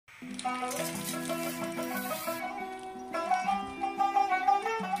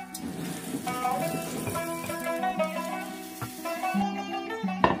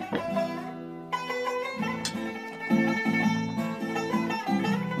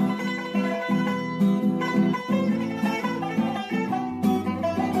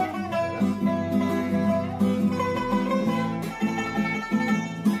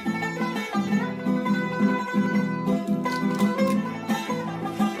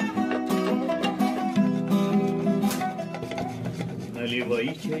Наливай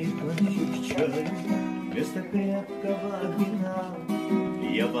чайханчик чай вместо крепкого вина.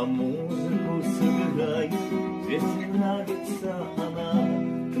 Я вам музыку сыграю, ведь мне нравится она.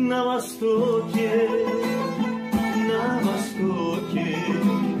 На востоке, на востоке,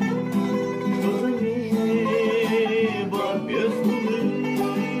 что за небо без луны.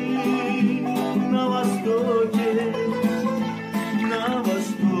 На востоке, на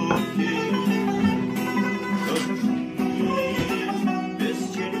востоке, что за жизнь без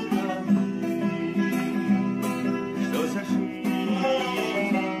чайханы. Что за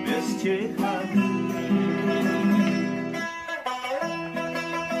жизнь без чайханы.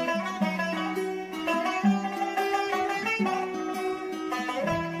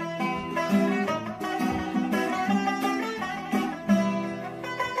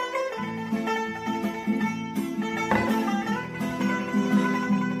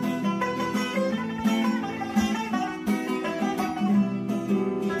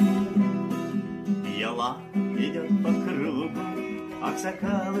 Едят по кругу,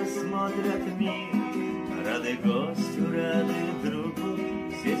 аксакалы смотрят мир. Рады гостю, рады другу,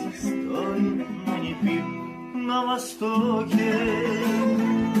 здесь их стоит, но не пив. На востоке,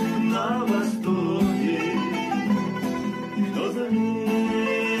 на востоке, что за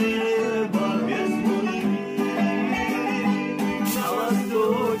небо без луны. На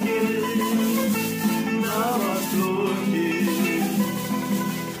востоке, на востоке,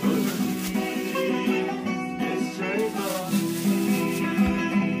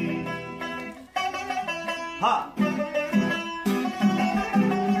 ха!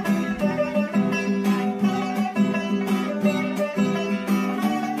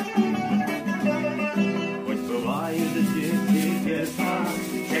 Хоть бывают дети тесно,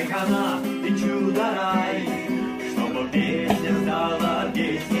 чайхана и чудо-рай, чтобы песня стала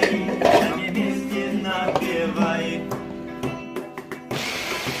песней, на месте напевай.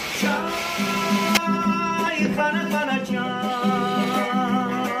 Чайхана, чай.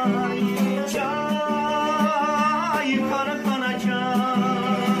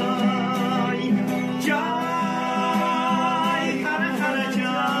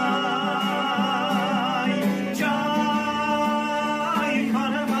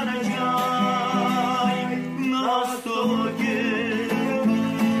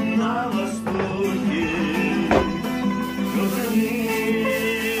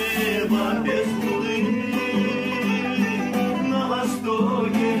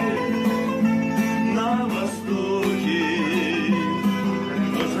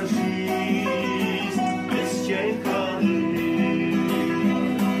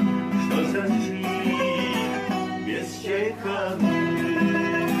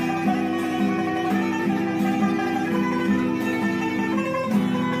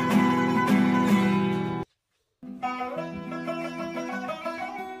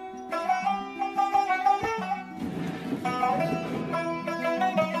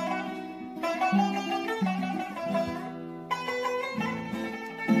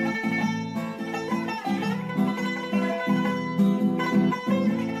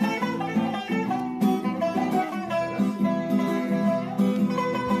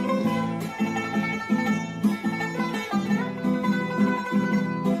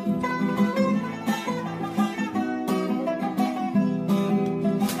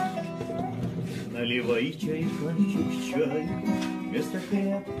 Наливай чайханчик чай вместо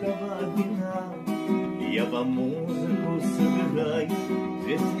крепкого вина. Я вам музыку сыграю,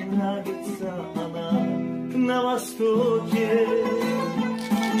 ведь мне нравится она. На востоке,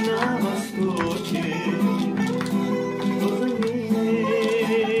 на востоке, что за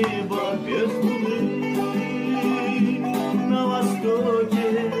небо без луны. На востоке,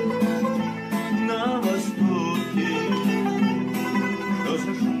 на востоке, что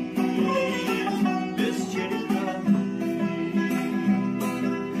за жизнь без чайханы.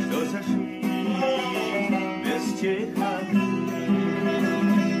 Что за жизнь без чайханы.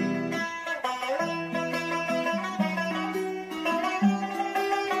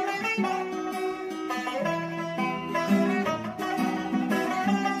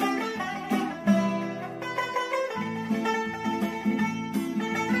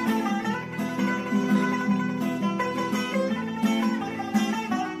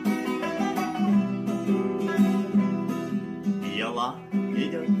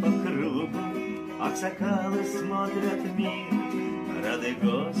 Аксакалы смотрят мир, рады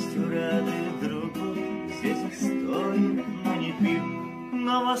гостю, рады другу. Здесь их стоит, но не пьют.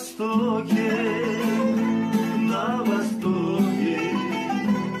 На востоке, на востоке,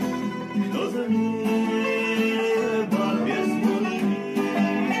 что за небо без луны?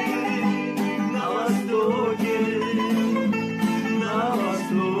 На востоке,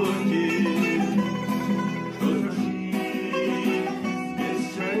 что за жизнь без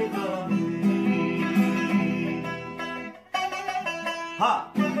чайханы? Ха!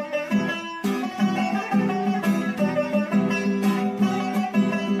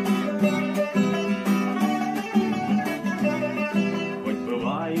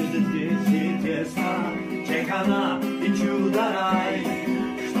 Чайхана и чудо-рай,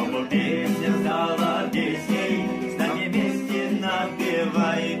 чтобы песня стала песней, с нами вместе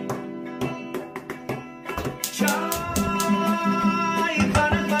напевай. Чай,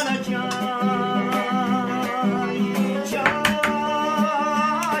 хана-хана, чай,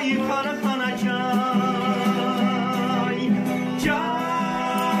 чай, хана-хана, чай,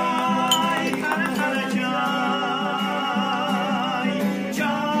 чай,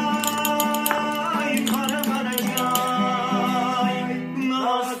 хана-хана, чай, на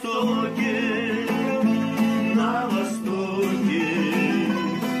востоке,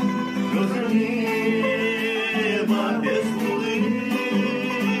 что за небо без луны?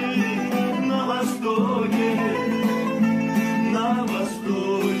 На востоке,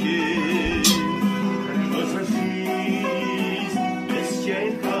 что за жизнь без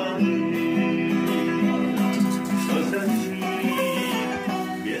чайханы? Что за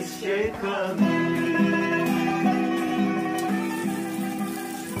жизнь без чайханы?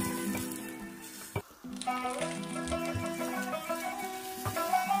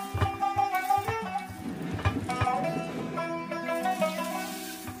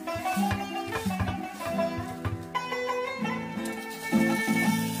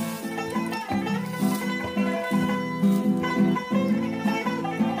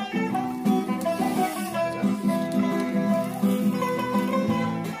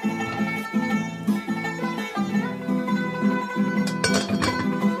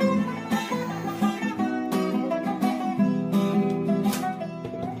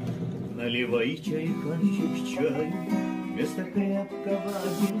 Наливай чайханчик чаю вместо крепкого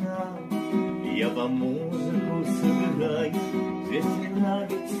вина. Я вам музыку сыграю, здесь мне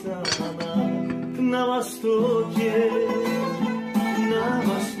нравится она. На востоке,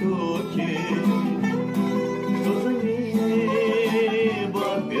 что за небо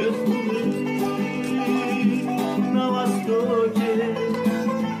без луны? На востоке,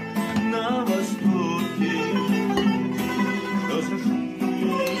 что за жизнь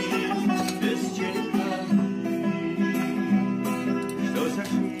без чайханы? Что за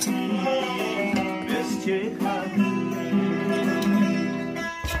жизнь без чайханы?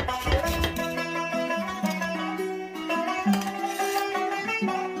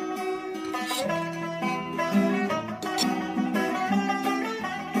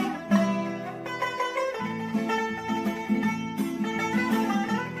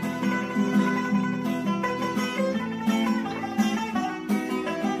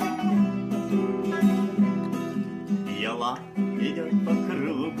 Идет по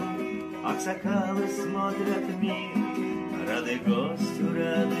кругу, аксакалы смотрят мир, рады гостю,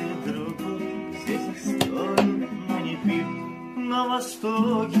 рады другу. Здесь их стоит, но не пьют. На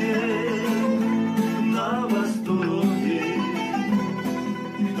востоке,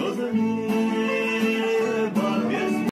 что за небо